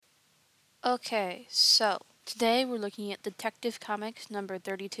Okay, so today we're looking at Detective Comics number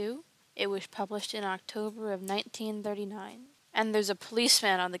 32. It was published in October of 1939. And there's a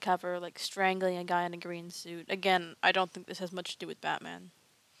policeman on the cover, like strangling a guy in a green suit. Again, I don't think this has much to do with Batman.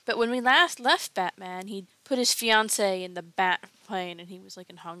 But when we last left Batman, he put his fiancée in the bat plane and he was like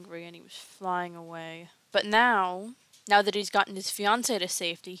in Hungary and he was flying away. But now that he's gotten his fiancée to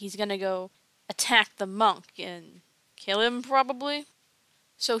safety, he's gonna go attack the monk and kill him probably.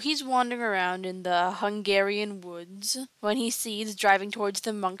 So he's wandering around in the Hungarian woods when he sees, driving towards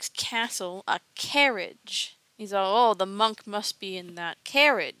the monk's castle, a carriage. He's all, oh, the monk must be in that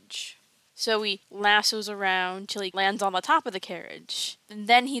carriage. So he lassos around till he lands on the top of the carriage. And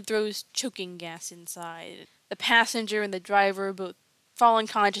then he throws choking gas inside. The passenger and the driver both fall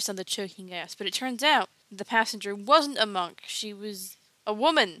unconscious on the choking gas, but it turns out the passenger wasn't a monk, she was a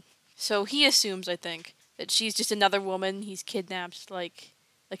woman. So he assumes, I think, that she's just another woman he's kidnapped, like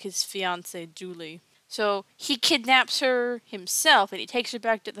his fiancée, Julie. So he kidnaps her himself and he takes her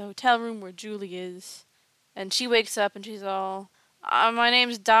back to the hotel room where Julie is. And she wakes up and she's all, my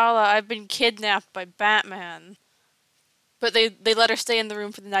name's Dala, I've been kidnapped by Batman. But they let her stay in the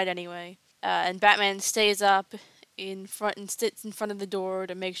room for the night anyway. And Batman stays up in front and sits in front of the door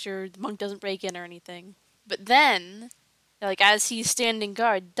to make sure the monk doesn't break in or anything. But then, like as he's standing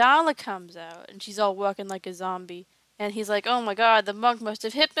guard, Dala comes out and she's all walking like a zombie. And he's like, oh my god, the monk must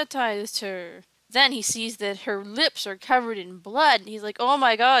have hypnotized her. Then he sees that her lips are covered in blood, and he's like, oh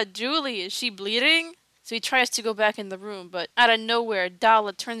my god, Julie, is she bleeding? So he tries to go back in the room, but out of nowhere,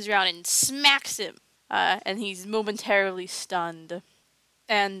 Dala turns around and smacks him. And he's momentarily stunned.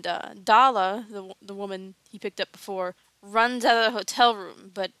 And Dala, the woman he picked up before, runs out of the hotel room,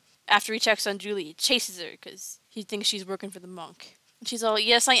 but after he checks on Julie, he chases her because he thinks she's working for the monk. She's all,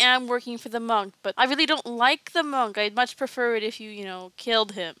 yes, I am working for the monk, but I really don't like the monk. I'd much prefer it if you,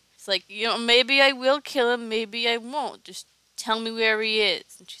 killed him. It's like, maybe I will kill him, maybe I won't. Just tell me where he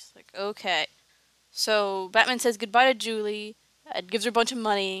is. And she's like, okay. So Batman says goodbye to Julie, gives her a bunch of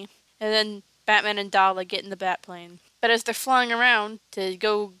money, and then Batman and Dala get in the Batplane. But as they're flying around to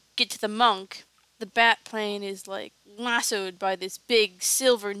go get to the monk, the Batplane is like lassoed by this big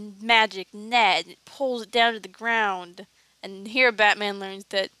silver magic net, and it pulls it down to the ground. And here Batman learns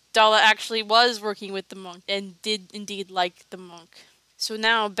that Dala actually was working with the monk and did indeed like the monk. So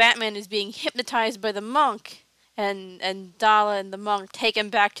now Batman is being hypnotized by the monk, and Dala and the monk take him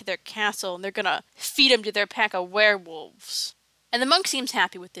back to their castle, and they're gonna feed him to their pack of werewolves. And the monk seems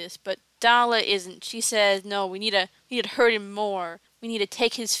happy with this, but Dala isn't. She says, no, we need to hurt him more. We need to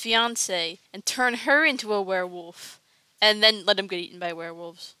take his fiancée and turn her into a werewolf, and then let him get eaten by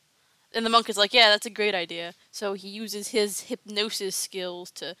werewolves. And the monk is like, yeah, that's a great idea. So he uses his hypnosis skills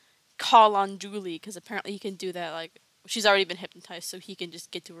to call on Julie, because apparently he can do that, like, she's already been hypnotized, so he can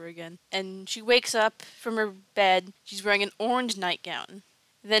just get to her again. And she wakes up from her bed, she's wearing an orange nightgown.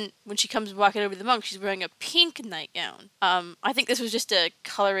 Then, when she comes walking over to the monk, she's wearing a pink nightgown. I think this was just a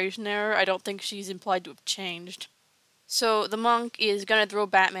coloration error. I don't think she's implied to have changed. So the monk is gonna throw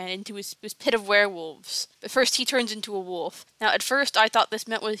Batman into his pit of werewolves. But first he turns into a wolf. Now at first I thought this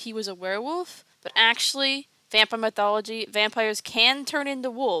meant he was a werewolf, but actually, vampire mythology, vampires can turn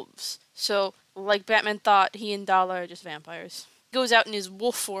into wolves. So, like Batman thought, he and Dala are just vampires. He goes out in his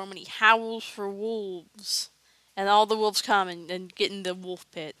wolf form and he howls for wolves. And all the wolves come and get in the wolf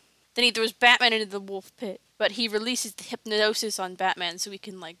pit. Then he throws Batman into the wolf pit, but he releases the hypnosis on Batman so he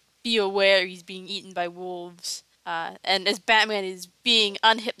can, be aware he's being eaten by wolves. And as Batman is being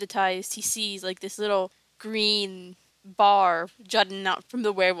unhypnotized, he sees this little green bar jutting out from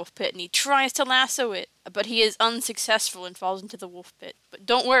the werewolf pit, and he tries to lasso it, but he is unsuccessful and falls into the wolf pit. But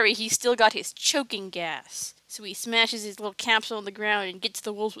don't worry, he's still got his choking gas. So he smashes his little capsule on the ground and gets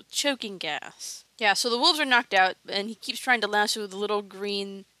the wolves with choking gas. Yeah, so the wolves are knocked out, and he keeps trying to lasso the little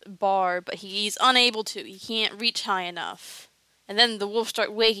green bar, but he's unable to. He can't reach high enough. And then the wolves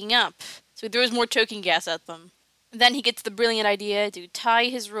start waking up, so he throws more choking gas at them. Then he gets the brilliant idea to tie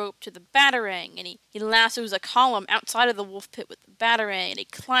his rope to the batarang, and he lassos a column outside of the wolf pit with the batarang, and he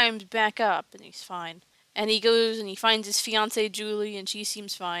climbs back up, and he's fine. And he goes and he finds his fiancée Julie, and she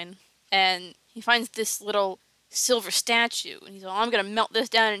seems fine. And he finds this little silver statue, and he's like, I'm gonna melt this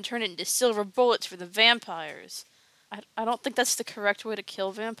down and turn it into silver bullets for the vampires. I don't think that's the correct way to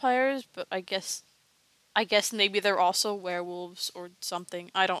kill vampires, but I guess maybe they're also werewolves or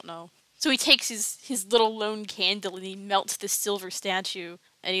something. I don't know. So he takes his little lone candle and he melts this silver statue.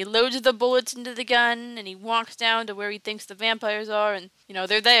 And he loads the bullets into the gun and he walks down to where he thinks the vampires are and,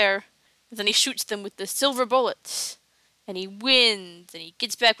 they're there. And then he shoots them with the silver bullets. And he wins and he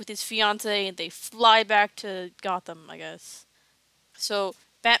gets back with his fiancée and they fly back to Gotham, I guess. So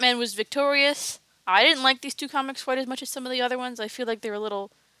Batman was victorious. I didn't like these two comics quite as much as some of the other ones. I feel like they were a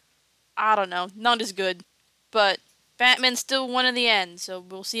little, I don't know, not as good. But Batman still won in the end, so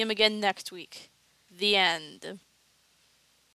we'll see him again next week. The end.